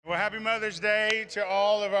Well, happy Mother's Day to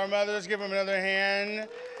all of our mothers. Give them another hand.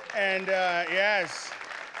 And yes,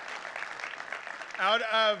 out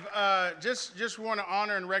of just want to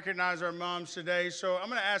honor and recognize our moms today. So I'm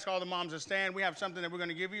going to ask all the moms to stand. We have something that we're going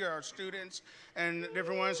to give you, our students and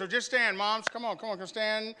different ones. So just stand, moms. Come on, come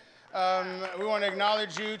stand. We want to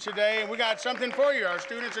acknowledge you today. And we got something for you. Our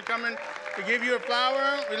students are coming to give you a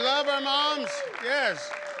flower. We love our moms.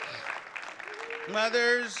 Yes.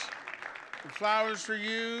 Mothers, flowers for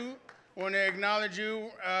you. Want to acknowledge you.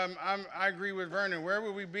 I agree with Vernon. Where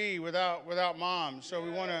would we be without moms? So we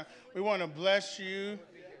want to bless you.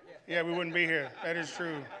 Yeah, we wouldn't be here. That is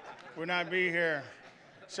true. Would not be here.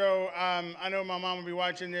 So I know my mom will be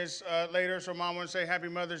watching this later. So mom wants to say Happy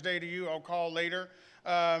Mother's Day to you. I'll call later.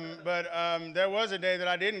 But there was a day that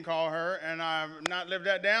I didn't call her, and I've not lived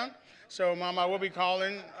that down. So mom, I will be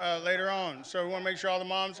calling later on. So we want to make sure all the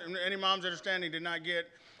moms, any moms that are standing, did not get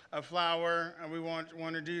a flower, and we want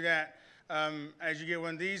to do that. As you get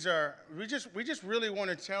one, these are, we just really want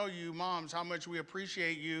to tell you, moms, how much we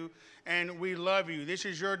appreciate you and we love you. This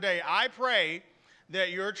is your day. I pray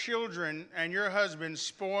that your children and your husband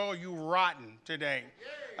spoil you rotten today.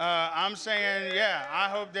 I'm saying, yeah, I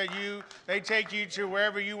hope that they take you to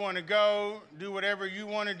wherever you want to go, do whatever you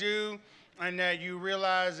want to do, and that you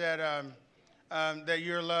realize that that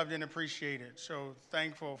you're loved and appreciated. So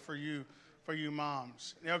thankful for you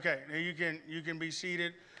moms. Okay, now you can be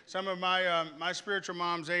seated. Some of my spiritual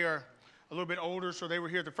moms, they are a little bit older, so they were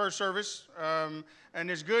here at the first service. And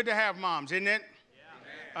it's good to have moms, isn't it?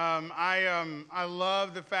 Yeah. I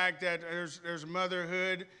love the fact that there's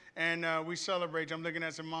motherhood, and we celebrate. I'm looking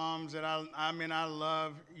at some moms that I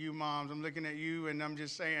love you moms. I'm looking at you, and I'm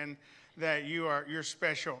just saying that you're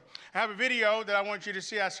special. I have a video that I want you to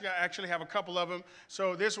see. I actually have a couple of them.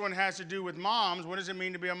 So this one has to do with moms. What does it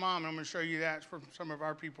mean to be a mom? And I'm going to show you that from some of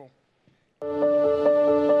our people.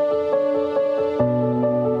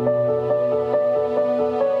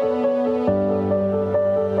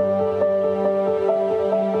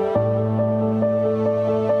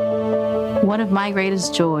 One of my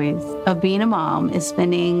greatest joys of being a mom is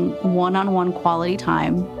spending one-on-one quality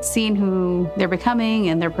time, seeing who they're becoming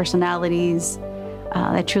and their personalities.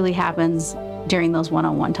 That truly happens during those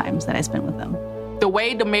one-on-one times that I spend with them. The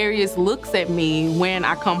way Demarius looks at me when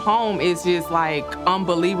I come home is just like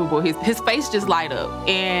unbelievable. His face just light up,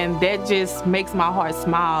 and that just makes my heart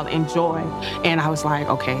smile and joy. And I was like,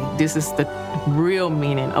 okay, this is the real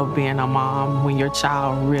meaning of being a mom, when your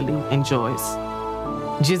child really enjoys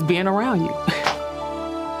just being around you.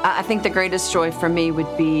 I think the greatest joy for me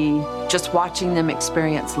would be just watching them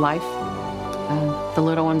experience life. The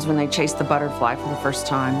little ones, when they chase the butterfly for the first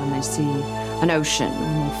time, when they see an ocean,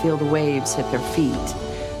 when they feel the waves hit their feet,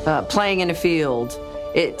 playing in a field.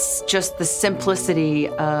 It's just the simplicity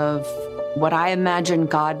of what I imagine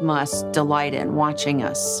God must delight in, watching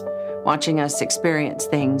us experience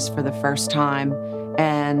things for the first time.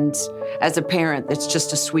 And as a parent, it's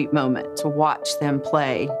just a sweet moment to watch them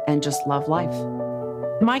play and just love life.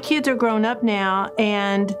 My kids are grown up now,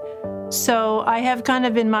 and so I have kind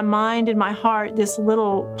of in my mind, in my heart, this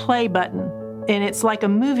little play button. And it's like a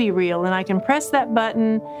movie reel, and I can press that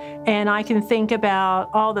button and I can think about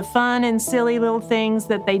all the fun and silly little things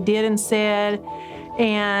that they did and said.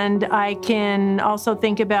 And I can also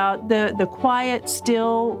think about the quiet,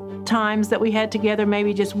 still times that we had together,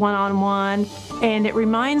 maybe just one-on-one. And it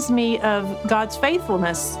reminds me of God's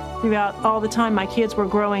faithfulness throughout all the time my kids were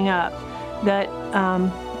growing up, that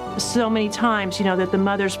so many times, that the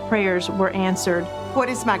mother's prayers were answered. What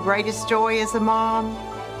is my greatest joy as a mom?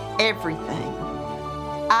 Everything.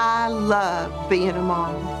 I love being a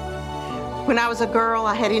mom. When I was a girl,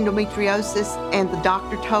 I had endometriosis, and the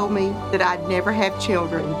doctor told me that I'd never have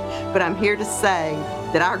children. But I'm here to say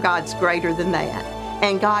that our God's greater than that.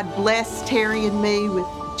 And God blessed Terry and me with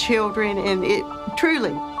children, and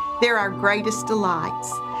truly, they're our greatest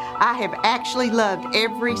delights. I have actually loved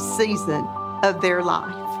every season of their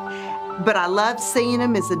life. But I love seeing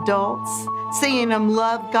them as adults, seeing them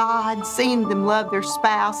love God, seeing them love their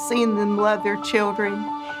spouse, seeing them love their children,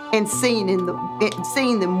 and seeing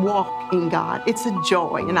them walk in God. It's a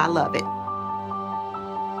joy, and I love it.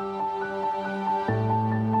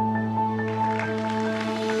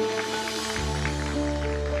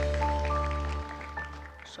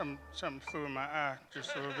 Something flew in my eye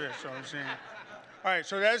just a little bit, so I'm seeing. All right,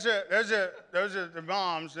 so those are the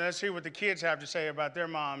moms. Let's see what the kids have to say about their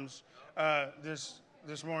moms this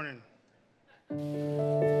morning.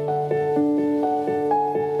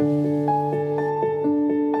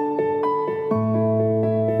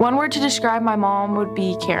 One word to describe my mom would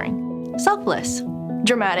be caring. Selfless.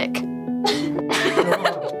 Dramatic.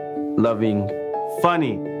 Loving.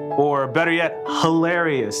 Funny. Or better yet,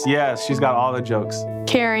 hilarious. Yes, she's got all the jokes.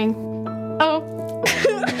 Caring. Oh.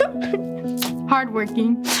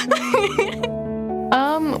 Hardworking.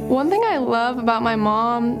 One thing I love about my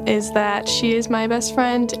mom is that she is my best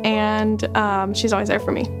friend, and she's always there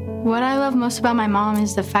for me. What I love most about my mom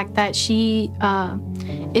is the fact that she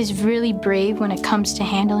is really brave when it comes to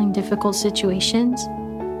handling difficult situations.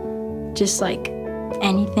 Just like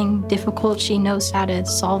anything difficult, she knows how to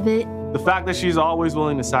solve it. The fact that she's always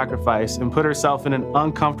willing to sacrifice and put herself in an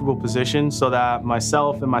uncomfortable position so that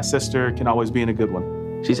myself and my sister can always be in a good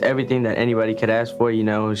one. She's everything that anybody could ask for, you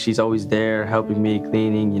know. She's always there helping me,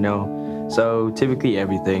 cleaning, you know. So typically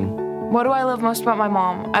everything. What do I love most about my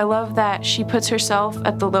mom? I love that she puts herself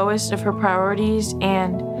at the lowest of her priorities,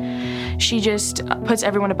 and she just puts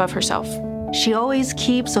everyone above herself. She always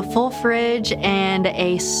keeps a full fridge and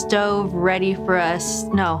a stove ready for us.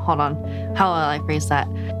 No, hold on. How will I phrase that?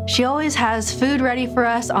 She always has food ready for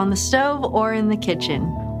us on the stove or in the kitchen.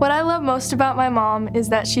 What I love most about my mom is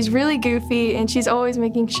that she's really goofy, and she's always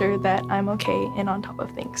making sure that I'm okay and on top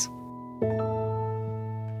of things.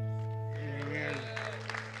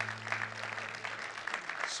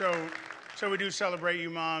 So we do celebrate you,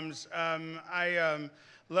 moms. I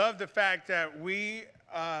love the fact that we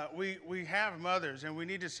have mothers, and we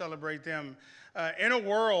need to celebrate them. In a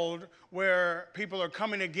world where people are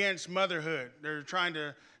coming against motherhood, they're trying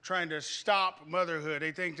to stop motherhood.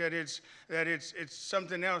 They think that it's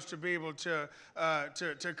something else to be able to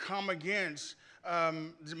come against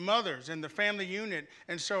mothers and the family unit.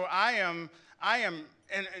 And so I am.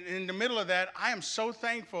 And in the middle of that, I am so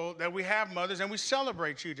thankful that we have mothers, and we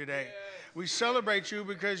celebrate you today. Yeah. We celebrate you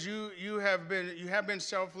because you have been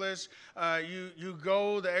selfless. You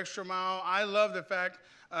go the extra mile. I love the fact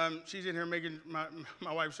she's in here making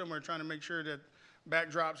my wife somewhere trying to make sure that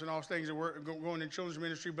backdrops and all things that we're going in children's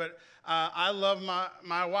ministry. But I love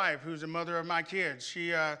my wife, who's the mother of my kids.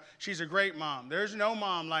 She's a great mom. There's no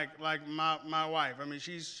mom like my wife. I mean,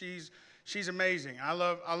 she's amazing. I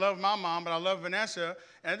love my mom, but I love Vanessa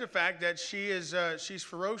and the fact that she's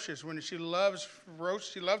ferocious. When she loves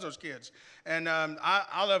those kids. And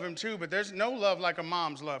I love him too, but there's no love like a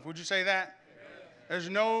mom's love. Would you say that? Yeah. There's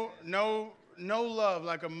no love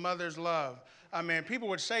like a mother's love. I mean, people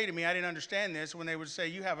would say to me, I didn't understand this, when they would say,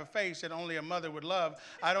 you have a face that only a mother would love.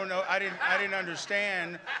 I don't know, I didn't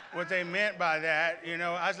understand what they meant by that. You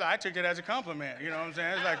know, I took it as a compliment, you know what I'm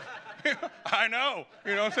saying? It's like, I know,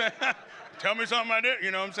 you know what I'm saying? Tell me something I did, you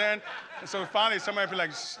know what I'm saying? And so finally somebody would be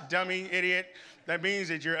like, dummy, idiot, that means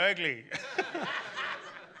that you're ugly.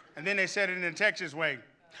 And then they said it in a Texas way,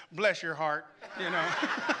 bless your heart, you know.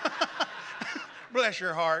 Bless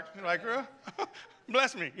your heart. You're like,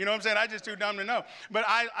 bless me. You know what I'm saying? I just too dumb to know. But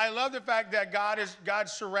I love the fact that God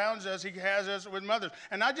surrounds us. He has us with mothers.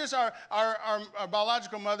 And not just our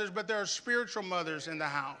biological mothers, but there are spiritual mothers in the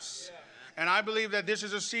house. Yeah. And I believe that this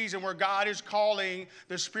is a season where God is calling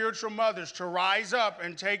the spiritual mothers to rise up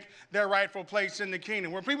and take their rightful place in the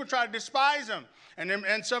kingdom, where people try to despise them.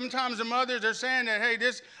 And sometimes the mothers are saying that, hey,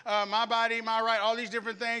 this, my body, my right, all these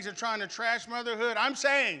different things are trying to trash motherhood. I'm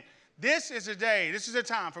saying this is a day, this is a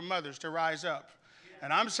time for mothers to rise up.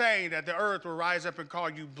 And I'm saying that the earth will rise up and call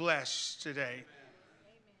you blessed today.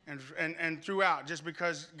 And throughout, just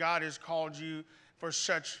because God has called you for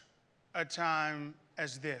such a time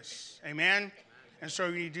as this. Amen? And so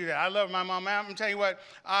you need to do that. I love my mom. I'm telling you what,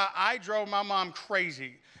 I drove my mom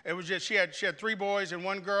crazy. It was just, she had 3 boys and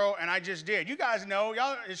 1 girl, and I just did. You guys know,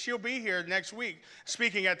 she'll be here next week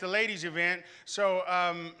speaking at the ladies event. So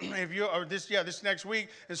this next week.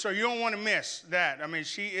 And so you don't want to miss that. I mean,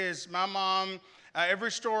 she is my mom.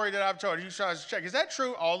 Every story that I've told you, guys check. Is that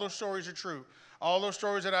true? All those stories are true. All those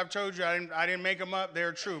stories that I've told you, I didn't make them up.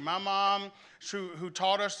 They're true. My mom, who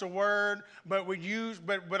taught us the word,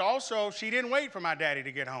 but also she didn't wait for my daddy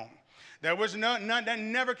to get home. There was none that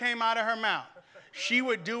never came out of her mouth. She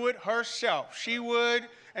would do it herself. She would,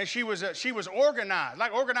 and she was organized,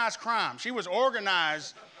 like organized crime. She was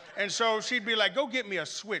organized, and so she'd be like, "Go get me a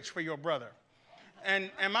switch for your brother."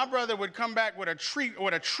 And my brother would come back with a tree.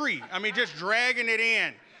 I mean, just dragging it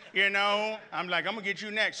in. You know, I'm like, I'm going to get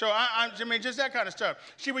you next. So, I mean, just that kind of stuff.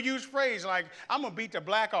 She would use phrase like, I'm going to beat the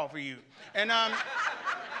black off of you. And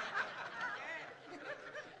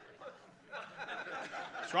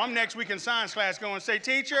so I'm next week in science class going to say,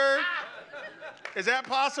 teacher, is that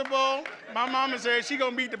possible? My mama said she's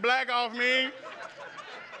going to beat the black off me.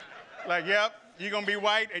 Like, yep, you're going to be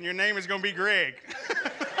white and your name is going to be Greg.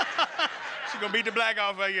 She's going to beat the black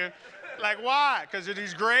off of you. Like, why? Because of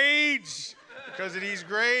these grades. Because of these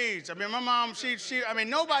grades. I mean, my mom, I mean,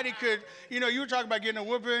 nobody could, you were talking about getting a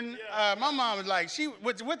whooping. My mom was like,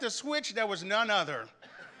 with the switch, there was none other.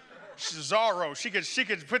 Zorro. She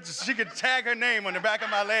could tag her name on the back of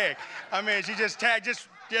my leg. I mean, she just tagged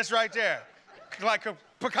just right there, like a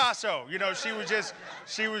Picasso. You know, she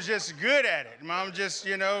was just good at it. Mom just,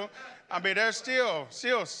 you know, I mean, there's still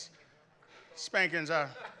spankings I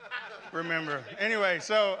remember. Anyway,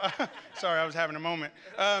 so sorry, I was having a moment.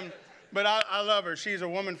 But I love her. She's a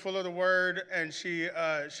woman full of the word, and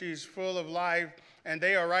she's full of life. And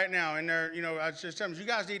they are right now, and they're, you know, I just tell them, you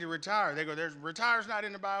guys need to retire. They go, retire's not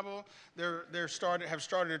in the Bible. Have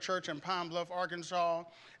started a church in Pine Bluff, Arkansas,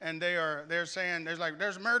 and they're saying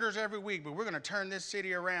there's murders every week, but we're going to turn this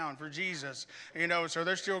city around for Jesus, you know. So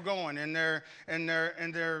they're still going in their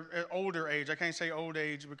older age. I can't say old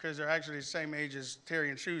age because they're actually the same age as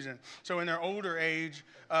Terry and Susan. So in their older age,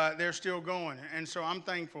 they're still going, and so I'm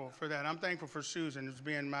thankful for that. I'm thankful for Susan as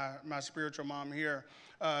being my spiritual mom here.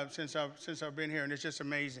 Since I've been here, and it's just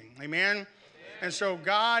amazing. Amen? Amen. And so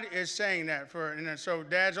God is saying that and so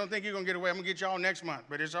dads, don't think you're going to get away. I'm going to get y'all next month,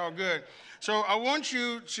 but it's all good. So I want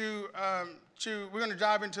you to we're going to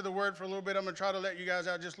dive into the word for a little bit. I'm going to try to let you guys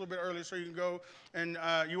out just a little bit early so you can go, and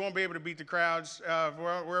you won't be able to beat the crowds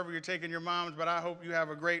wherever you're taking your moms, but I hope you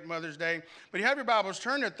have a great Mother's Day. But you have your Bibles,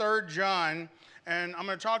 turn to 3 John. And I'm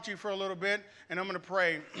going to talk to you for a little bit, and I'm going to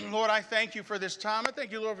pray. Lord, I thank you for this time. I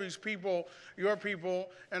thank you, Lord, for these people, your people.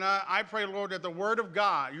 And I pray, Lord, that the word of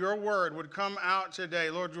God, your word, would come out today.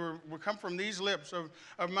 Lord, would come from these lips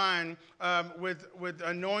of mine with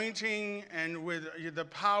anointing and with the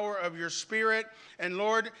power of your spirit. And,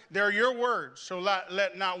 Lord, they're your words. So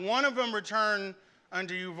let not one of them return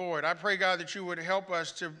unto you void. I pray, God, that you would help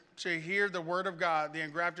us to hear the word of God, the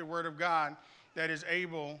engrafted word of God that is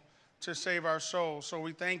able to save our souls. So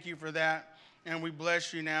we thank you for that, and we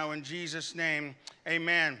bless you now in Jesus' name.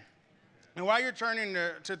 Amen. And while you're turning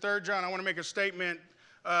to 3 John, I want to make a statement,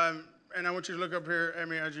 and I want you to look up here at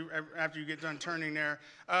me after you get done turning there.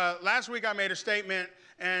 Last week I made a statement,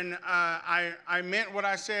 and I meant what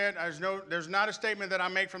I said. There's not a statement that I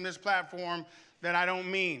make from this platform that I don't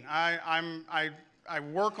mean. I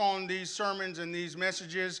work on these sermons and these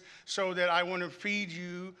messages so that I want to feed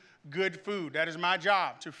you good food. That is my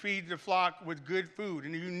job, to feed the flock with good food.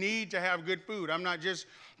 And you need to have good food. I'm not just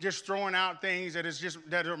throwing out things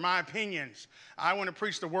that are my opinions. I want to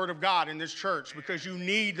preach the word of God in this church because you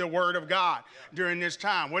need the word of God during this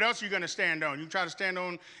time. What else are you going to stand on? You try to stand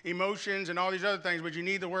on emotions and all these other things, but you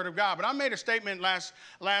need the word of God. But I made a statement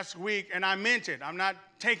last week, and I meant it. I'm not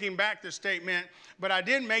taking back the statement, but I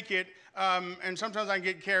did make it. And sometimes I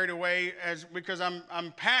get carried away because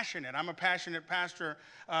I'm passionate. I'm a passionate pastor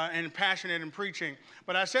and passionate in preaching.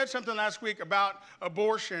 But I said something last week about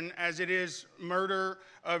abortion as it is murder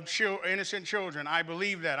of innocent children. I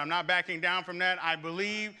believe that. I'm not backing down from that. I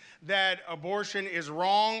believe that abortion is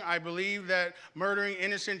wrong. I believe that murdering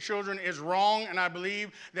innocent children is wrong. And I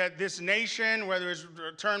believe that this nation, whether it's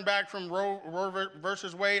turned back from Roe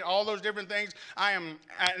versus Wade, all those different things, I am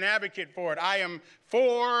an advocate for it. I am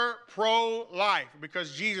for pro-life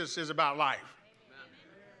because Jesus is about life.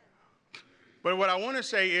 But what I want to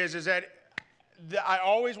say is that I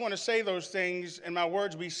always want to say those things and my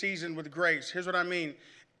words be seasoned with grace. Here's what I mean.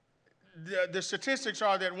 The statistics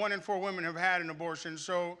are that 1 in 4 women have had an abortion.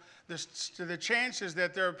 So the chances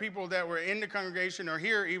that there are people that were in the congregation or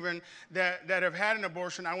here even that have had an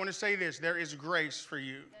abortion, I want to say this, there is grace for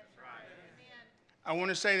you. I want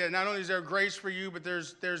to say that not only is there grace for you, but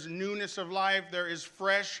there's newness of life. There is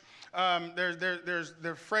fresh. There's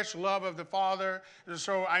the fresh love of the Father.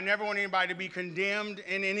 So I never want anybody to be condemned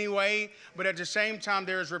in any way. But at the same time,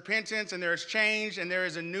 there is repentance and there is change and there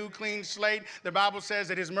is a new clean slate. The Bible says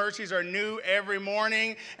that his mercies are new every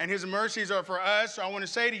morning and his mercies are for us. So I want to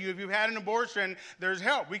say to you, if you've had an abortion, there's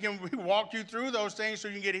help. We walk you through those things so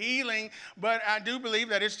you can get healing. But I do believe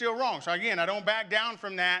that it's still wrong. So again, I don't back down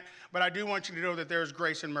from that. But I do want you to know that there's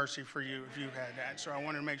grace and mercy for you if you've had that. So I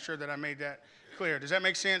wanted to make sure that I made that clear. Does that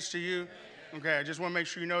make sense to you? Okay, I just want to make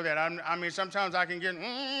sure you know that. I mean, sometimes I can get,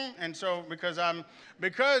 and so because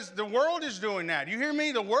the world is doing that. You hear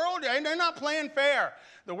me? The world, they're not playing fair.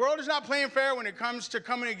 The world is not playing fair when it comes to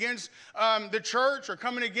coming against the church or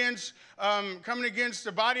coming against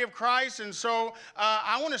the body of Christ. And so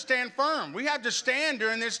I want to stand firm. We have to stand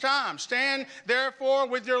during this time. Stand, therefore,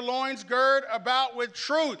 with your loins girt about with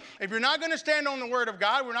truth. If you're not going to stand on the word of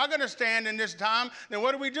God, we're not going to stand in this time, then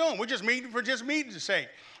what are we doing? We're just meeting for just meeting's sake.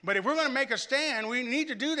 But if we're going to make a stand, we need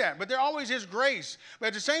to do that. But there always is grace. But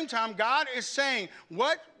at the same time, God is saying,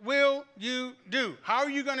 what will you do? How are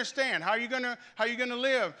you going to stand? How are you going to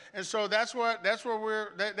live? And so that's where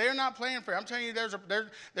they're not playing fair. I'm telling you,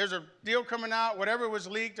 there's a deal coming out. Whatever was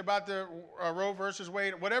leaked about the Roe versus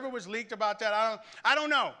Wade, whatever was leaked about that, I don't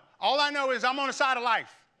know. All I know is I'm on the side of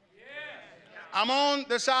life. I'm on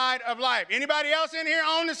the side of life. Anybody else in here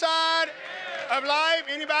on the side of life?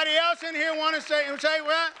 Anybody else in here want to say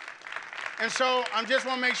what? And so I just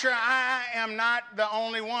want to make sure I am not the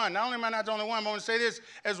only one. Not only am I not the only one, I want to say this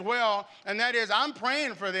as well, and that is I'm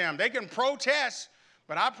praying for them. They can protest,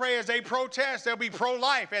 but I pray as they protest, they'll be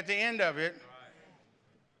pro-life at the end of it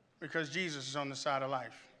because Jesus is on the side of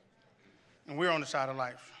life, and we're on the side of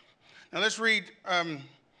life. Now let's read 3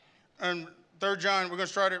 John. We're going to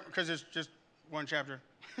start it because it's just one chapter.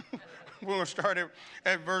 We're going to start it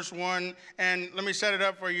at verse 1, and let me set it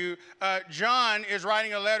up for you. John is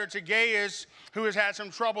writing a letter to Gaius, who has had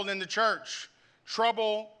some trouble in the church.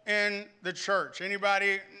 Trouble in the church.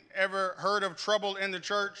 Anybody ever heard of trouble in the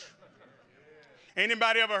church?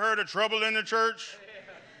 Anybody ever heard of trouble in the church?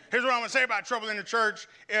 Here's what I'm going to say about trouble in the church.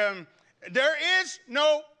 There is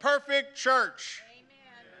no perfect church,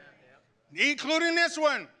 including this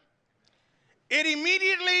one. It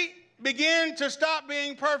immediately began to stop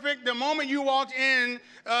being perfect the moment you walked in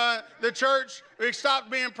the church. It stopped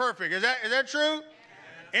being perfect. Is that true?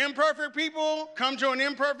 Imperfect people come to an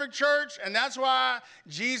imperfect church, and that's why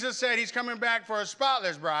Jesus said he's coming back for a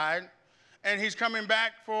spotless bride, and he's coming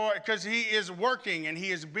back because he is working and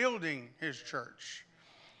he is building his church,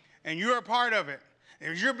 and you're a part of it.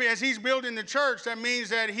 As he's building the church, that means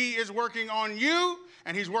that he is working on you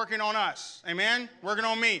and he's working on us. Amen? Working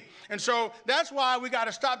on me. And so that's why we got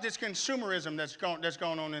to stop this consumerism that's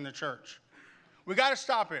going on in the church. We got to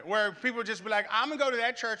stop it, where people just be like, I'm going to go to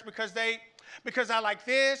that church because I like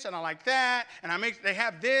this and I like that, and they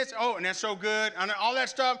have this, and that's so good, and all that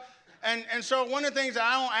stuff. And so one of the things that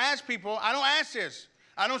I don't ask people, I don't ask this.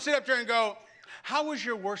 I don't sit up there and go, how was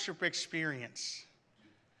your worship experience?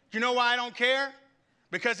 You know why I don't care?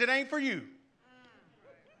 Because it ain't for you.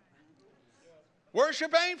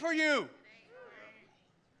 Worship ain't for you.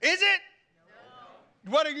 Is it?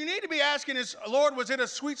 No. What you need to be asking is, Lord, was it a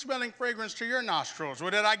sweet-smelling fragrance to your nostrils?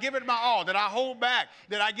 Or did I give it my all? Did I hold back?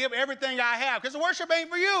 Did I give everything I have? Because the worship ain't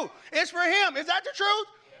for you. It's for him. Is that the truth?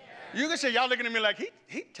 Yeah. You can say, y'all looking at me like,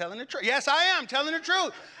 he telling the truth. Yes, I am telling the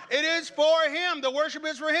truth. It is for him. The worship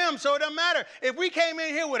is for him. So it doesn't matter. If we came in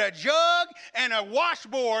here with a jug and a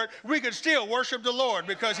washboard, we could still worship the Lord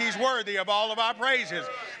because he's worthy of all of our praises.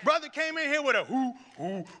 Brother came in here with a hoo,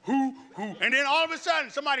 hoo, hoo, hoo. And then all of a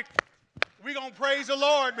sudden, we're going to praise the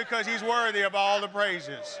Lord because he's worthy of all the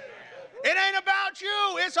praises. It ain't about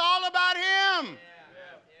you. It's all about him.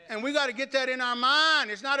 And we got to get that in our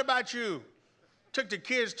mind. It's not about you. Took the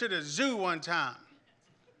kids to the zoo one time.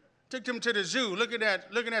 Took them to the zoo, looking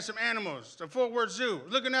at some animals, the Fort Worth Zoo.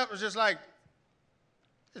 Looking up, was just like,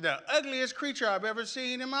 the ugliest creature I've ever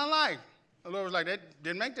seen in my life. The Lord was like, that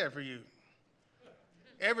didn't make that for you.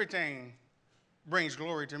 Everything brings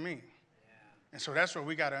glory to me. And so that's what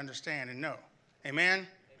we got to understand and know. Amen?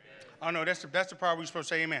 Oh, no, that's the part we're supposed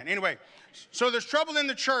to say amen. Anyway, so there's trouble in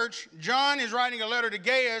the church. John is writing a letter to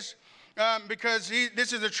Gaius because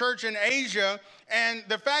this is a church in Asia. And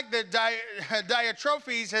the fact that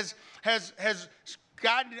Diotrephes has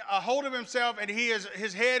gotten a hold of himself, and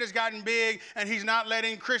his head has gotten big, and he's not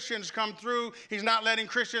letting Christians come through. He's not letting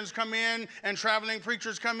Christians come in and traveling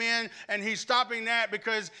preachers come in, and he's stopping that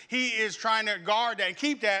because he is trying to guard that and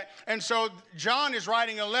keep that. And so John is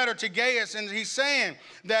writing a letter to Gaius, and he's saying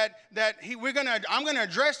that I'm going to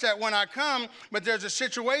address that when I come, but there's a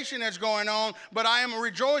situation that's going on, but I am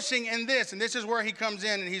rejoicing in this. And this is where he comes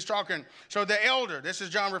in, and he's talking. So the elder, this is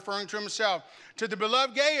John referring to himself, to the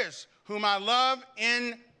beloved Gaius, whom I love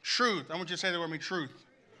in truth. I want you to say the word with me, truth.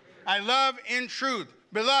 I love in truth.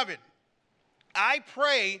 Beloved, I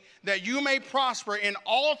pray that you may prosper in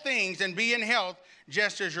all things and be in health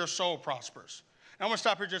just as your soul prospers. Now, I'm going to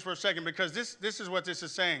stop here just for a second because this is what this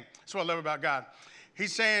is saying. That's what I love about God.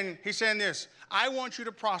 He's saying this. I want you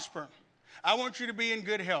to prosper. I want you to be in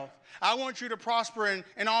good health. I want you to prosper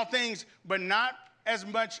in all things, but not as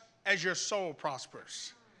much as your soul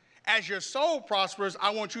prospers. As your soul prospers,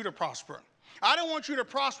 I want you to prosper. I don't want you to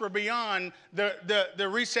prosper beyond the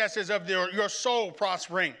recesses of your soul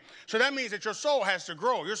prospering. So that means that your soul has to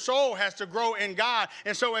grow. Your soul has to grow in God.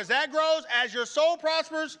 And so as that grows, as your soul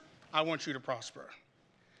prospers, I want you to prosper.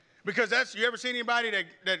 Because you ever seen anybody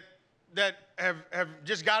that have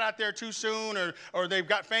just got out there too soon, or they've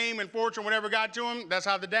got fame and fortune, whatever got to them? That's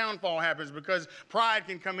how the downfall happens, because pride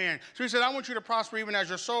can come in. So he said, I want you to prosper even as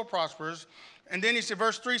your soul prospers. And then he said,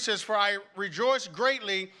 verse 3 says, for I rejoiced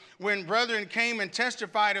greatly when brethren came and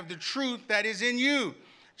testified of the truth that is in you,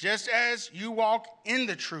 just as you walk in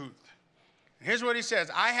the truth. And here's what he says,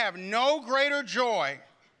 I have no greater joy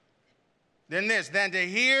than this, than to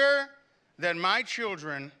hear that my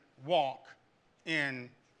children walk in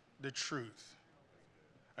the truth.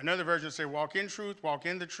 Another version will say, walk in truth, walk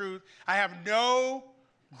in the truth. I have no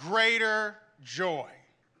greater joy.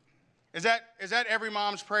 Is that every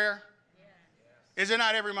mom's prayer? Is it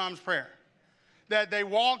not every mom's prayer? That they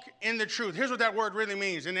walk in the truth. Here's what that word really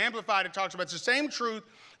means. In the Amplified, it talks about it's the same truth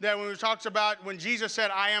that when it talks about when Jesus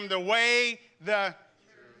said, I am the way, the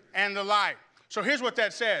and the life. So here's what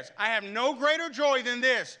that says. I have no greater joy than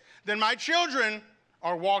this, than my children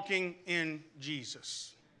are walking in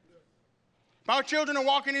Jesus. My children are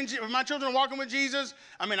walking with Jesus.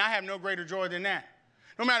 I mean, I have no greater joy than that.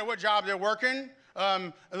 No matter what job they're working,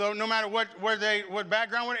 no matter what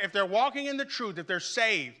background, if they're walking in the truth, if they're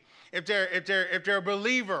saved, if they're a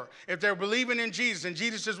believer, if they're believing in Jesus, and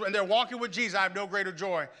Jesus is, and they're walking with Jesus, I have no greater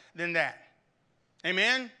joy than that.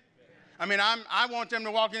 Amen? I mean, I want them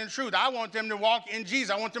to walk in the truth. I want them to walk in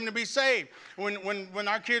Jesus. I want them to be saved. When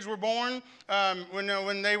our kids were born, when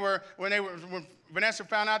Vanessa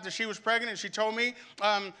found out that she was pregnant, and she told me,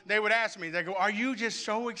 they would ask me, they go, "Are you just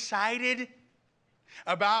so excited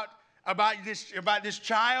about this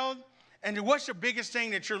child? And what's the biggest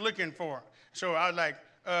thing that you're looking for?" So I was like,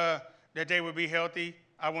 that they would be healthy.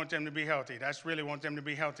 I want them to be healthy. That's really want them to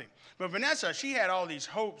be healthy. But Vanessa, she had all these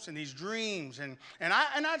hopes and these dreams, and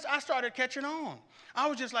I started catching on. I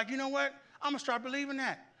was just like, you know what? I'm gonna start believing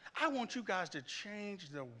that. I want you guys to change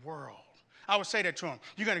the world. I would say that to them.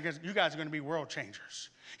 You guys are gonna be world changers.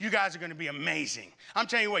 You guys are gonna be amazing. I'm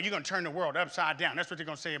telling you what, you're gonna turn the world upside down. That's what they're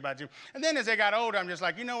gonna say about you. And then as they got older, I'm just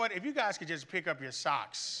like, you know what? If you guys could just pick up your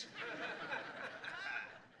socks,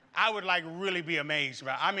 I would like really be amazed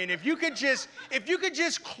about it. I mean, if you could just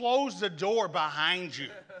close the door behind you.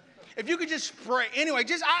 If you could just pray. Anyway,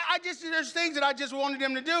 there's things that I just wanted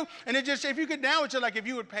them to do. And it just, if you could now, it's like if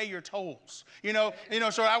you would pay your tolls,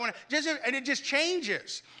 so I want to and it just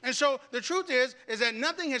changes. And so the truth is that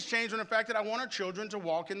nothing has changed in the fact that I want our children to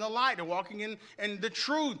walk in the light, to walking in the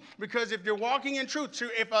truth. Because if you're walking in truth,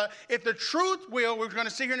 if the truth will, we're going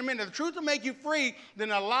to see here in a minute, the truth will make you free,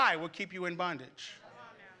 then a lie will keep you in bondage.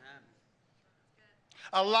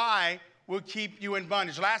 A lie will keep you in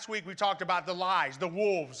bondage. Last week we talked about the lies, the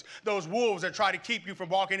wolves, those wolves that try to keep you from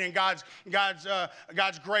walking in God's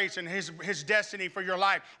grace and His destiny for your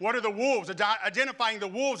life. What are the wolves? Identifying the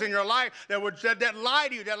wolves in your life that lie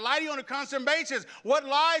to you on a constant basis. What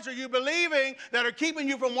lies are you believing that are keeping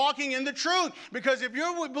you from walking in the truth? Because if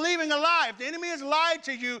you're believing a lie, if the enemy has lied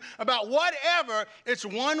to you about whatever, it's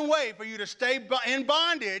one way for you to stay in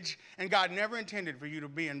bondage, and God never intended for you to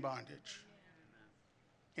be in bondage.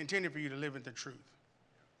 He intended for you to live in the truth.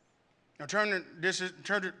 Now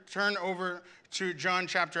turn over to John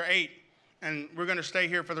chapter 8, and we're going to stay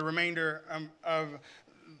here for the remainder of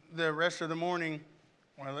the rest of the morning.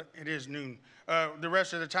 Well, it is noon. The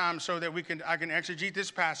rest of the time, so that I can exegete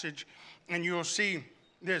this passage, and you'll see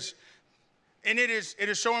this. And it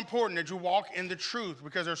is so important that you walk in the truth,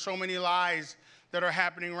 because there's so many lies that are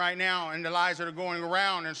happening right now, and the lies that are going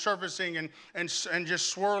around and surfacing and just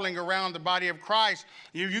swirling around the body of Christ.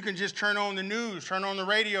 You can just turn on the news, turn on the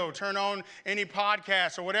radio, turn on any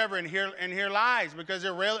podcast or whatever, and hear lies, because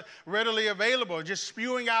they're readily available, just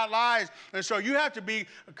spewing out lies. And so you have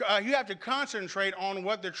to concentrate on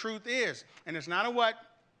what the truth is, and it's not a what,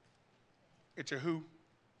 it's a who.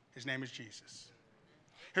 His name is Jesus.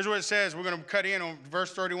 Here's what it says. We're going to cut in on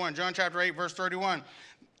verse 31, John chapter 8, verse 31.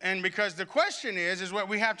 And because the question is what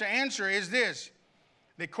we have to answer is this.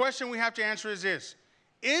 The question we have to answer is this.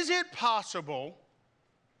 Is it possible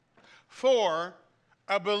for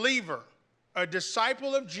a believer, a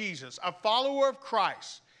disciple of Jesus, a follower of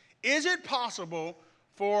Christ, is it possible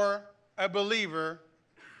for a believer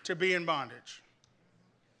to be in bondage?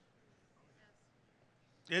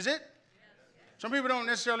 Is it? Some people don't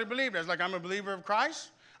necessarily believe that. It's like, I'm a believer of Christ.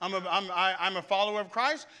 I'm a follower of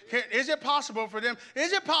Christ. Is it possible for them?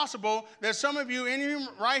 Is it possible that some of you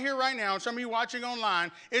right here, right now, some of you watching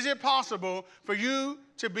online, is it possible for you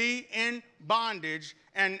to be in bondage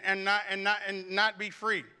and not be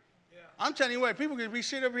free? Yeah. I'm telling you what, people could be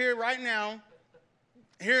sitting up here right now,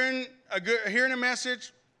 hearing a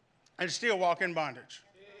message, and still walk in bondage.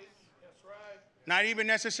 That's right. Not even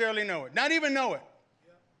necessarily know it. Not even know it.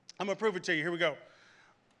 Yeah. I'm gonna prove it to you. Here we go.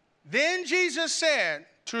 Then Jesus said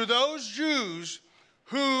to those Jews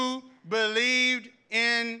who believed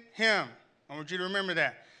in him. I want you to remember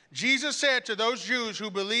that. Jesus said to those Jews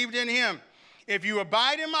who believed in him, if you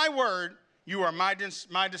abide in my word, you are my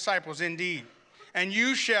disciples indeed. And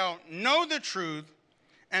you shall know the truth,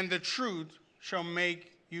 and the truth shall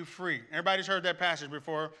make you free. Everybody's heard that passage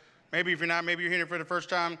before. Maybe if you're not, maybe you're hearing it for the first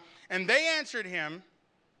time. And they answered him,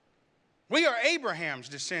 we are Abraham's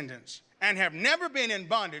descendants and have never been in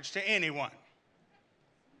bondage to anyone.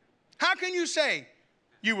 How can you say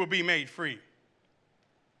you will be made free.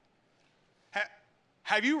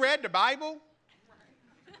 Have you read the Bible?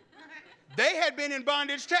 They had been in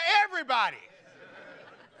bondage to everybody.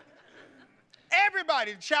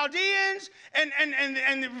 Everybody, the Chaldeans, and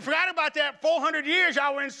forgot about that 400 years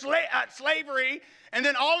y'all were in slavery, and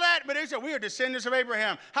then all that, but they said, we are descendants of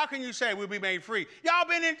Abraham. How can you say we'll be made free? Y'all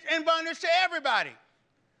been in bondage to everybody.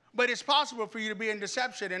 But it's possible for you to be in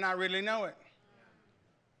deception and not really know it.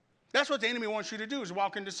 That's what the enemy wants you to do, is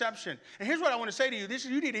walk in deception. And here's what I want to say to you.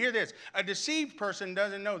 You need to hear this. A deceived person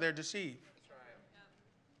doesn't know they're deceived.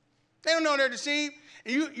 They don't know they're deceived.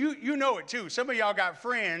 And you know it too. Some of y'all got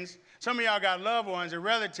friends, some of y'all got loved ones and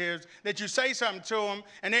relatives that you say something to them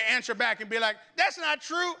and they answer back and be like, that's not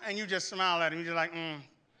true. And you just smile at them. You're just like,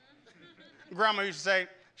 Grandma used to say,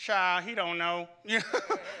 child, he don't know.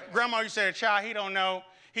 Grandma used to say, child, he don't know.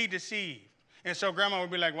 He deceived. And so grandma would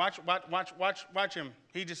be like, watch him.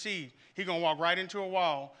 He deceived. He going to walk right into a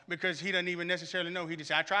wall because he doesn't even necessarily know he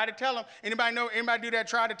deceived. I tried to tell him. Anybody do that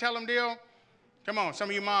try to tell him deal? Come on, some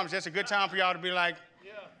of you moms, that's a good time for y'all to be like,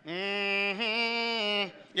 yeah.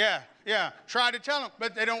 Try to tell them,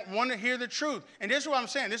 but they don't want to hear the truth. And this is what I'm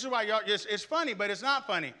saying. This is why y'all, it's funny, but it's not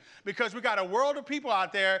funny. Because we got a world of people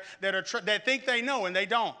out there that think they know and they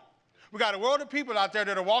don't. We got a world of people out there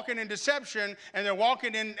that are walking in deception and they're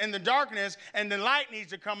walking in the darkness, and the light needs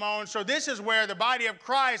to come on. So this is where the body of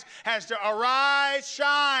Christ has to arise,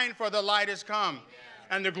 shine, for the light has come.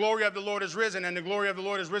 And the glory of the Lord is risen, and the glory of the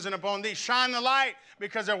Lord is risen upon thee. Shine the light,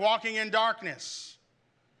 because they're walking in darkness.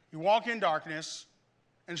 You walk in darkness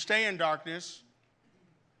and stay in darkness,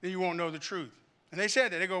 then you won't know the truth. And they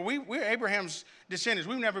said that. They go, we're Abraham's descendants.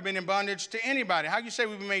 We've never been in bondage to anybody. How do you say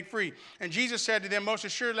we've been made free? And Jesus said to them, most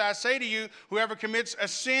assuredly I say to you, whoever commits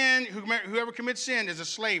sin is a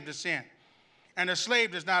slave to sin. And a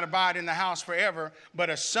slave does not abide in the house forever, but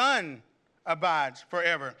a son abides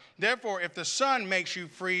forever. Therefore, if the Son makes you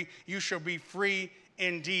free, you shall be free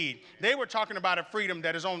indeed. They were talking about a freedom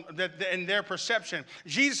that is in their perception.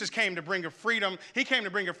 Jesus came to bring a freedom. He came to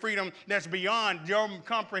bring a freedom that's beyond your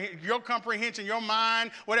comprehension, your mind,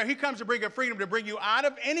 whatever. He comes to bring a freedom to bring you out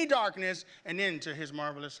of any darkness and into his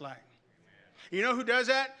marvelous light. Amen. You know who does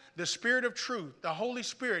that? The Spirit of truth. The Holy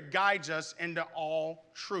Spirit guides us into all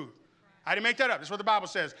truth. I didn't make that up. That's what the Bible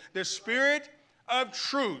says. The Spirit of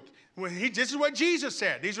truth. This is what Jesus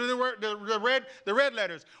said. These are the red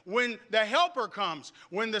letters. When the Helper comes,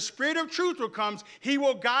 when the Spirit of truth comes, he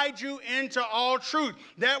will guide you into all truth.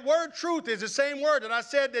 That word truth is the same word that I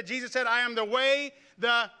said that Jesus said, I am the way,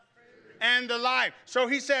 and the life. So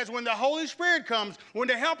he says when the Holy Spirit comes, when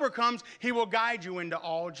the Helper comes, he will guide you into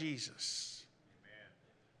all Jesus. Amen.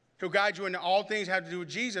 He'll guide you into all things that have to do with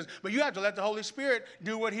Jesus, but you have to let the Holy Spirit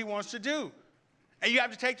do what he wants to do. And you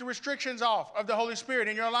have to take the restrictions off of the Holy Spirit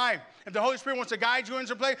in your life. If the Holy Spirit wants to guide you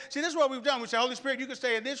into a place, see, this is what we've done. We say, Holy Spirit, you can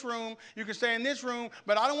stay in this room, you can stay in this room,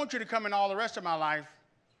 but I don't want you to come in all the rest of my life.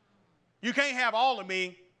 You can't have all of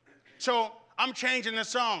me. So I'm changing the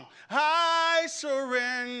song. I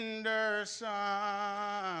surrender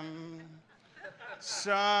some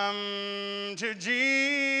to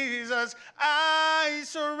Jesus. I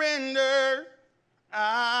surrender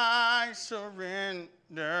some.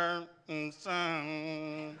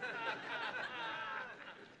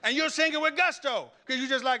 And you'll sing it with gusto because you're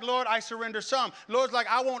just like, Lord, I surrender some. Lord's like,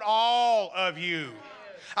 I want all of you.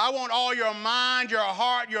 I want all your mind, your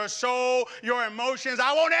heart, your soul, your emotions.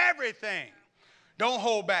 I want everything. Don't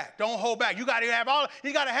hold back. Don't hold back. You got to have all.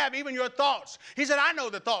 You got to have even your thoughts. He said, I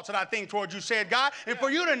know the thoughts that I think towards you, said God. And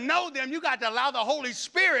for you to know them, you got to allow the Holy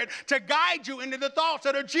Spirit to guide you into the thoughts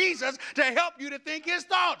that are Jesus to help you to think his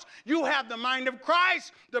thoughts. You have the mind of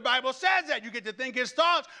Christ. The Bible says that. You get to think his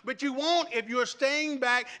thoughts, but you won't if you're staying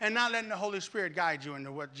back and not letting the Holy Spirit guide you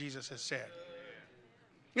into what Jesus has said.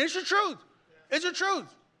 It's the truth. It's the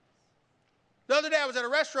truth. The other day I was at a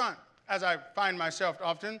restaurant, as I find myself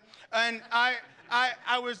often, and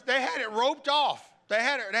they had it roped off. They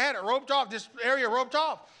had it roped off, this area roped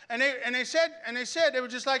off. And they said, they were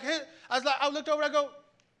just like, hey, I looked over, I go,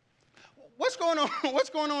 what's going on? What's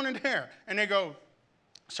going on in there? And they go,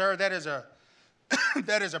 sir, that is a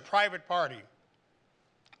private party.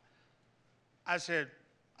 I said,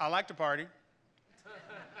 I like to party.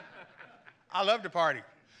 I love to party.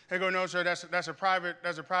 They go, no, sir, that's a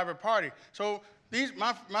private party. So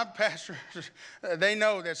my pastors, they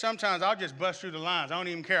know that sometimes I'll just bust through the lines. I don't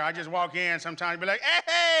even care. I just walk in sometimes and be like,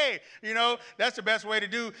 hey, you know, that's the best way to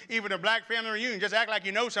do even a black family reunion. Just act like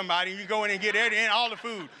you know somebody and you go in and get all the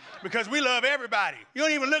food because we love everybody. You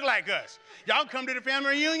don't even look like us. Y'all come to the family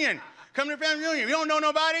reunion. Come to the family reunion. You don't know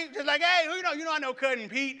nobody? Just like, hey, who you know? You know I know Cousin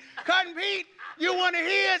Pete. Cousin Pete? You want to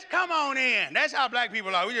hear us? Come on in. That's how black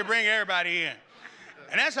people are. We just bring everybody in.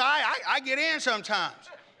 And that's how I get in sometimes.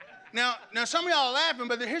 Now, some of y'all are laughing,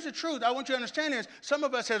 but here's the truth. I want you to understand this. Some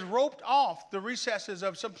of us has roped off the recesses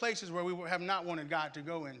of some places where we have not wanted God to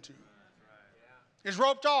go into. It's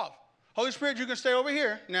roped off. Holy Spirit, you can stay over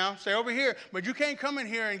here now. Stay over here. But you can't come in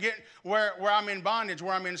here and get where I'm in bondage,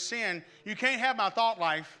 where I'm in sin. You can't have my thought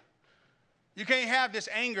life. You can't have this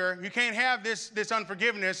anger. You can't have this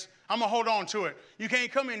unforgiveness. I'm going to hold on to it. You can't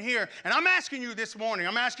come in here. And I'm asking you this morning,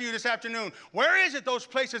 I'm asking you this afternoon, where is it those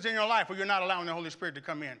places in your life where you're not allowing the Holy Spirit to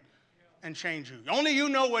come in and change you? Only you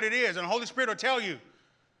know what it is, and the Holy Spirit will tell you.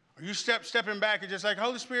 Or you stepping back and just like,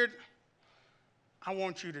 Holy Spirit, I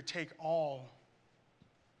want you to take all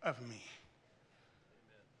of me.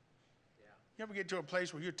 You ever get to a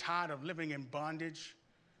place where you're tired of living in bondage?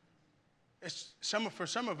 For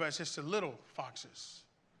some of us, it's the little foxes.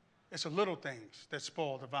 It's the little things that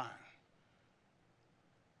spoil the vine.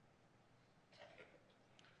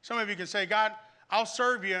 Some of you can say, God, I'll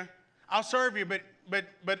serve you,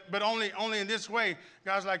 but only in this way.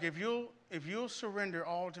 God's like, if you'll surrender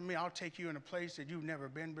all to me, I'll take you in a place that you've never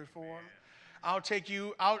been before. I'll take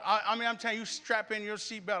you, I'm telling you, strap in your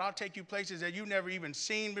seatbelt. I'll take you places that you've never even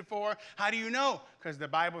seen before. How do you know? Because the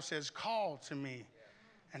Bible says, call to me,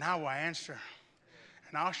 and I will answer.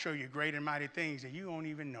 And I'll show you great and mighty things that you won't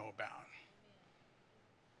even know about.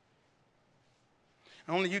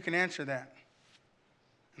 Only you can answer that.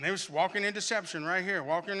 And they was walking in deception right here,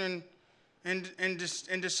 walking in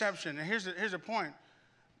deception. And here's the point.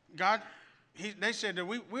 God, they said that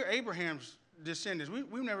we're Abraham's descendants.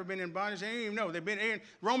 We've never been in bondage. They didn't even know. They've been in,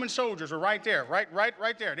 Roman soldiers are right there,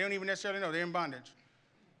 right there. They don't even necessarily know they're in bondage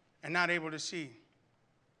and not able to see.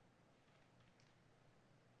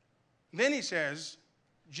 Then he says,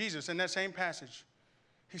 Jesus, in that same passage,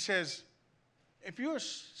 he says, if you're a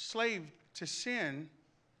slave to sin,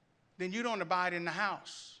 then you don't abide in the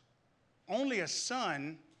house. Only a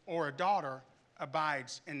son or a daughter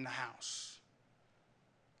abides in the house.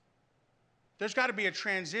 There's got to be a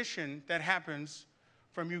transition that happens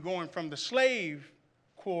from you going from the slave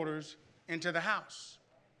quarters into the house.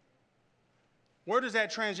 Where does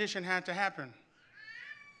that transition have to happen?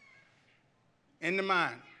 In the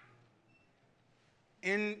mind.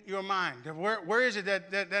 In your mind. Where is it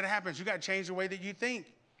that happens? You got to change the way that you think.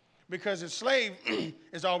 Because a slave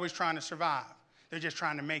is always trying to survive. They're just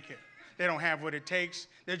trying to make it. They don't have what it takes.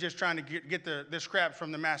 They're just trying to get the scraps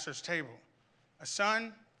from the master's table. A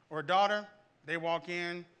son or a daughter, they walk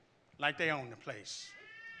in like they own the place.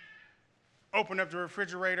 Open up the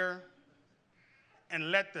refrigerator and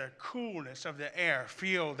let the coolness of the air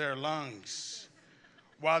fill their lungs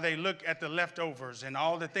while they look at the leftovers and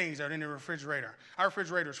all the things that are in the refrigerator. Our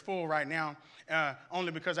refrigerator is full right now,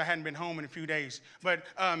 only because I hadn't been home in a few days. But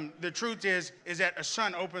the truth is that a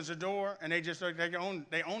son opens the door and they just look like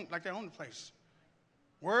they own the place.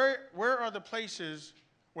 Where are the places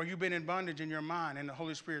where you've been in bondage in your mind and the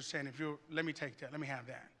Holy Spirit saying, let me take that, let me have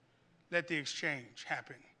that. Let the exchange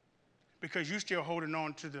happen. Because you're still holding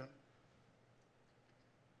on to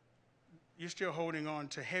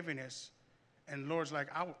heaviness. And the Lord's like,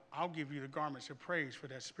 I'll give you the garments of praise for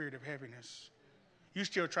that spirit of heaviness. You're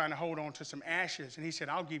still trying to hold on to some ashes. And he said,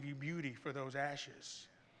 I'll give you beauty for those ashes.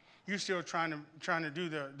 You're still trying to do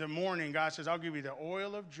the mourning. God says, I'll give you the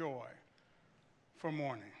oil of joy for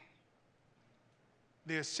mourning.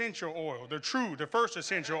 The essential oil, the first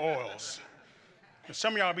essential oils. And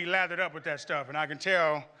some of y'all be lathered up with that stuff, and I can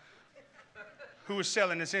tell who is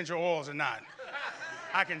selling essential oils or not.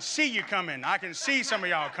 I can see you coming. I can see some of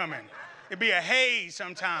y'all coming. It'd be a haze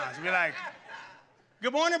sometimes. It'd be like,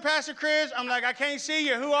 good morning, Pastor Chris. I'm like, I can't see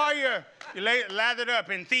you. Who are you? You're lathered up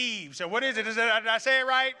in thieves. So what is it? Did I say it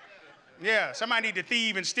right? Yeah, somebody need to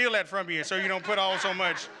thieve and steal that from you so you don't put all so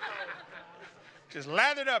much. Just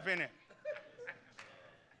lathered up in it.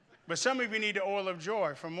 But some of you need the oil of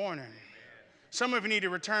joy for mourning. Some of you need to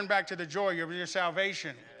return back to the joy of your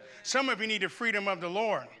salvation. Some of you need the freedom of the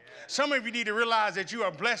Lord. Some of you need to realize that you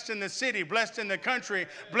are blessed in the city, blessed in the country,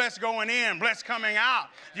 blessed going in, blessed coming out.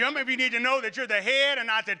 Some of you need to know that you're the head and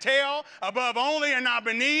not the tail, above only and not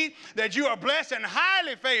beneath, that you are blessed and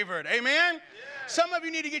highly favored. Amen? Yeah. Some of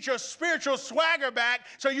you need to get your spiritual swagger back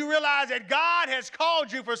so you realize that God has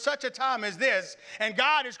called you for such a time as this. And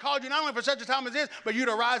God has called you not only for such a time as this, but you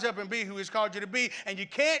to rise up and be who he's called you to be. And you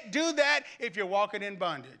can't do that if you're walking in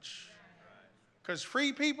bondage. Because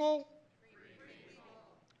free people,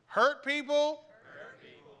 hurt people,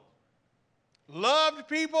 loved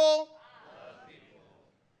people.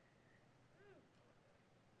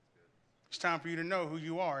 It's time for you to know who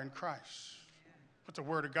you are in Christ. What the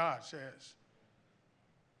Word of God says.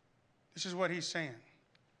 This is what he's saying.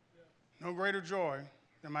 No greater joy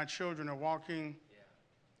than my children are walking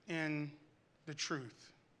in the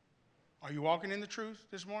truth. Are you walking in the truth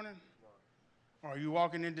this morning? Or are you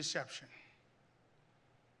walking in deception?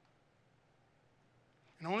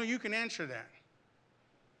 And only you can answer that.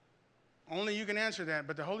 Only you can answer that.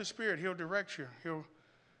 But the Holy Spirit, he'll direct you.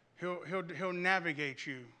 He'll navigate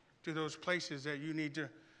you to those places that you need to.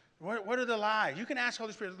 What are the lies? You can ask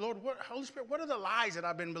Holy Spirit, Lord, Holy Spirit, what are the lies that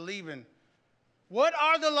I've been believing? What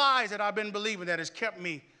are the lies that I've been believing that has kept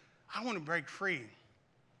me? I want to break free.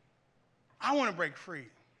 I want to break free.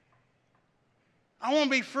 I want to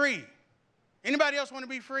be free. Anybody else want to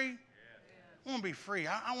be free? I want to be free.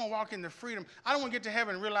 I want to walk in the freedom. I don't want to get to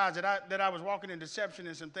heaven and realize that I was walking in deception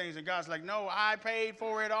and some things, and God's like, no, I paid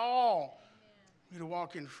for it all. You to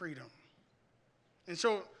walk in freedom. And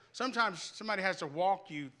so sometimes somebody has to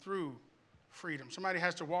walk you through freedom. Somebody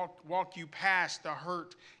has to walk you past the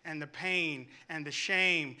hurt and the pain and the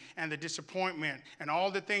shame and the disappointment and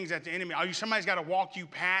all the things that the enemy, somebody's got to walk you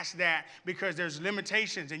past that because there's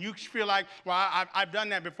limitations and you feel like, well, I've done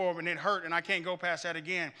that before and it hurt and I can't go past that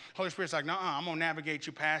again. Holy Spirit's like, no, I'm going to navigate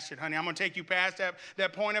you past it, honey. I'm going to take you past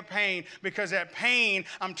that point of pain because that pain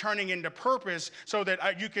I'm turning into purpose so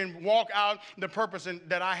that you can walk out the purpose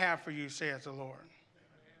that I have for you, says the Lord.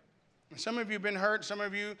 Some of you have been hurt. Some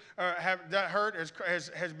of you that hurt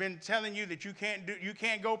has been telling you that you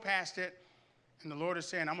can't go past it. And the Lord is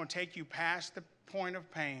saying, I'm going to take you past the point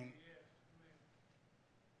of pain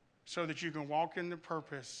so that you can walk in the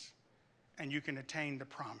purpose and you can attain the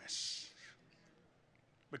promise.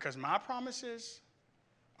 Because my promises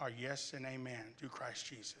are yes and amen through Christ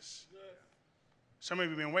Jesus. Some of you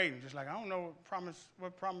have been waiting, just like, I don't know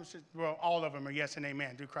what promises. Well, all of them are yes and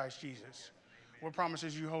amen through Christ Jesus. What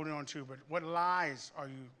promises are you holding on to? But what lies are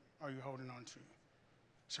you holding on to?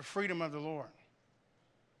 It's the freedom of the Lord.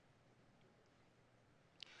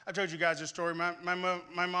 I told you guys this story.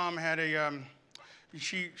 My mom had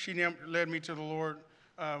she led me to the Lord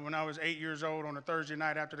when I was 8 years old on a Thursday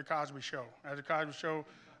night after the Cosby Show. At the Cosby Show,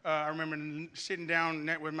 I remember sitting down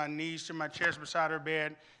with my knees to my chest beside her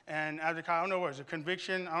bed. And after I don't know what it was, a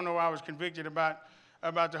conviction. I don't know why I was convicted about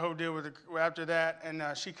the whole deal after that. And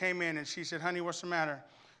she came in and she said, honey, what's the matter?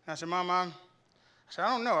 And I said, Mom, I said, I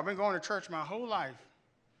don't know. I've been going to church my whole life.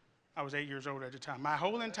 I was 8 years old at the time. My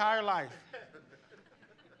whole entire life.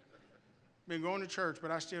 Been going to church, but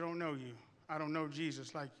I still don't know you. I don't know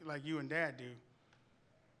Jesus like you and Dad do.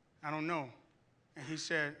 I don't know. And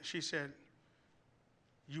she said,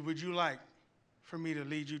 would you like for me to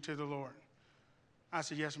lead you to the Lord? I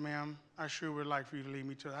said, yes, ma'am. I sure would like for you to lead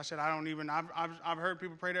me to it. I said, I've heard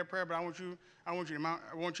people pray that prayer, but I want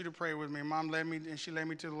you to pray with me. Mom led me, and she led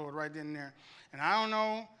me to the Lord right then and there. And I don't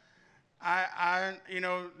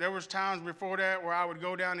know, there was times before that where I would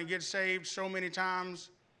go down and get saved so many times.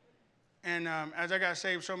 And as I got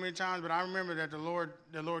saved so many times, but I remember that the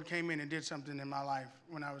Lord came in and did something in my life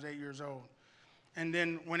when I was 8 years old. And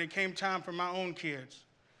then when it came time for my own kids,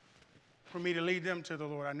 for me to lead them to the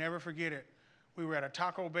Lord, I never forget it. We were at a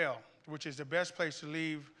Taco Bell, which is the best place to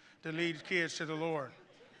lead kids to the Lord.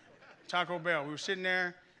 Taco Bell. We were sitting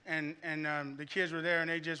there, and the kids were there,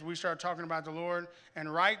 and we started talking about the Lord.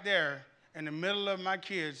 And right there, in the middle of my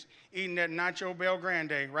kids eating that Nacho Bel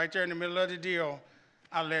Grande, right there in the middle of the deal,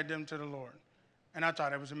 I led them to the Lord. And I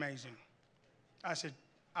thought it was amazing. I said,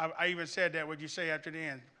 I even said that, what you say after the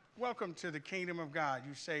end. Welcome to the kingdom of God,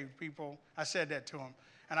 you saved people. I said that to them.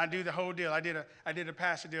 And I do the whole deal. I did a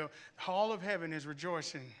pastor deal. All of heaven is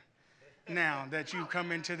rejoicing now that you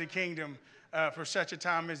come into the kingdom for such a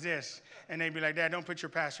time as this. And they'd be like, Dad, don't put your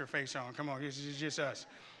pastor face on. Come on, this is just us.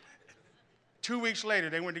 2 weeks later,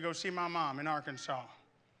 they went to go see my mom in Arkansas.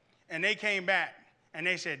 And they came back and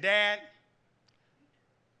they said, Dad,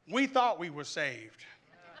 we thought we were saved.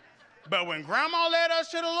 But when Grandma led us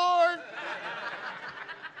to the Lord,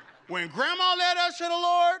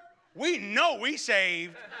 we know we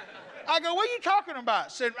saved. I go, what are you talking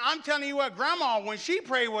about? Said, I'm telling you what, Grandma, when she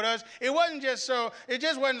prayed with us, it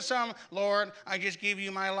just wasn't some, Lord, I just give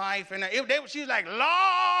you my life. And she was like, Lord.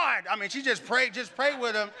 I mean, she just prayed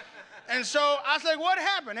with them. And so I was like, what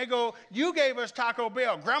happened? They go, you gave us Taco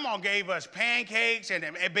Bell. Grandma gave us pancakes and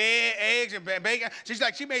eggs and bacon. She's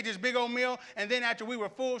like, she made this big old meal. And then after we were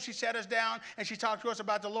full, she sat us down and she talked to us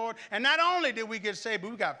about the Lord. And not only did we get saved,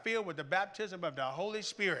 but we got filled with the baptism of the Holy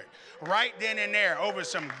Spirit right then and there over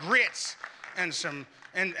some grits and some.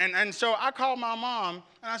 And so I called my mom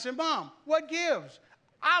and I said, Mom, what gives?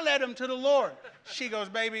 I led them to the Lord. She goes,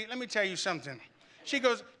 baby, let me tell you something. She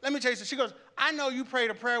goes, let me tell you something. She goes, I know you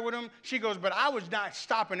prayed a prayer with him. She goes, but I was not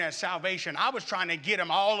stopping at salvation. I was trying to get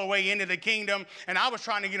him all the way into the kingdom, and I was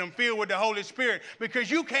trying to get him filled with the Holy Spirit,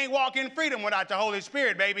 because you can't walk in freedom without the Holy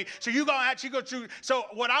Spirit, baby. So you're going to actually go through. So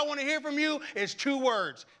what I want to hear from you is 2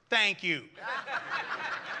 words. Thank you.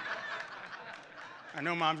 I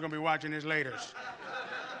know Mom's going to be watching this later.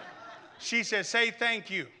 She said, say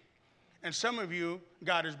thank you. And some of you,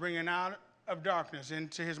 God is bringing out of darkness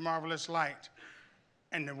into his marvelous light.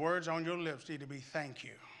 And the words on your lips need to be thank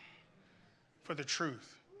you for the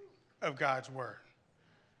truth of God's word.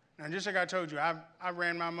 Now, just like I told you, I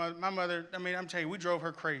ran my mother, I mean, I'm telling you, we drove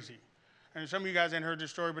her crazy. And some of you guys ain't heard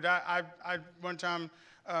this story, but I one time,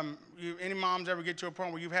 any moms ever get to a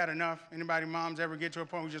point where you've had enough? Anybody moms ever get to a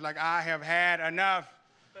point where you're just like, I have had enough?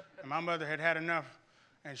 And my mother had had enough.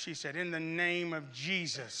 And she said, in the name of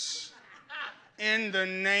Jesus, in the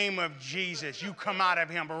name of Jesus, you come out of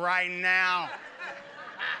him right now.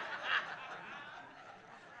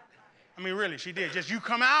 I mean, really, she did. Just you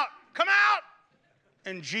come out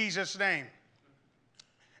in Jesus' name.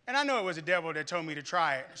 And I know it was the devil that told me to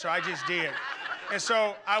try it, so I just did. And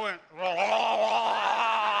so I went,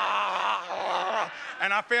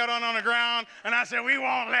 and I fell down on the ground, and I said, we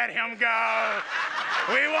won't let him go.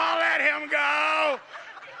 We won't let him go.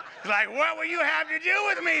 Like, what will you have to do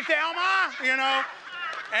with me, Thelma? You know?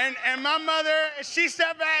 And my mother, she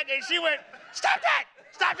stepped back, and she went, stop that,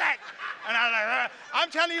 stop that. And I was like,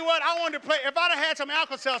 I'm telling you what, I wanted to play. If I'd have had some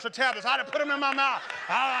Alka-Seltzer tablets, I'd have put them in my mouth.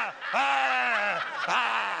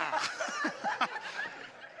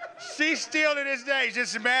 She's still to this day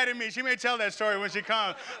just mad at me. She may tell that story when she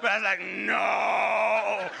comes. But I was like,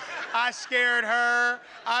 no. I scared her.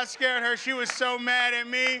 She was so mad at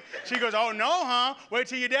me. She goes, oh, no, huh? Wait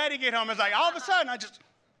till your daddy get home. It's like, all of a sudden,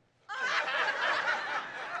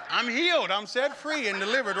 I'm healed. I'm set free and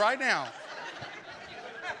delivered right now.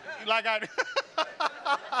 Like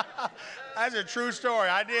that's a true story.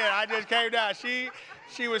 I did. I just came down.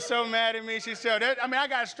 She was so mad at me. She said, I mean, I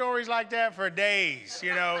got stories like that for days,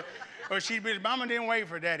 you know. Or Mama didn't wait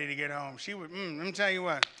for Daddy to get home. She would, let me tell you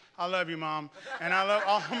what. I love you, Mom. And I love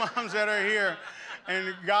all the moms that are here.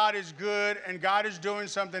 And God is good, and God is doing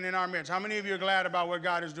something in our midst. How many of you are glad about what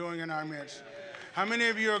God is doing in our midst? How many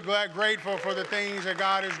of you are grateful for the things that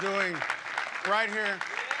God is doing right here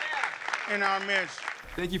in our midst?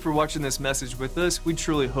 Thank you for watching this message with us. We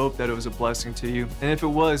truly hope that it was a blessing to you. And if it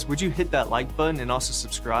was, would you hit that like button and also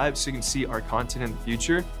subscribe so you can see our content in the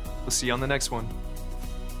future? We'll see you on the next one.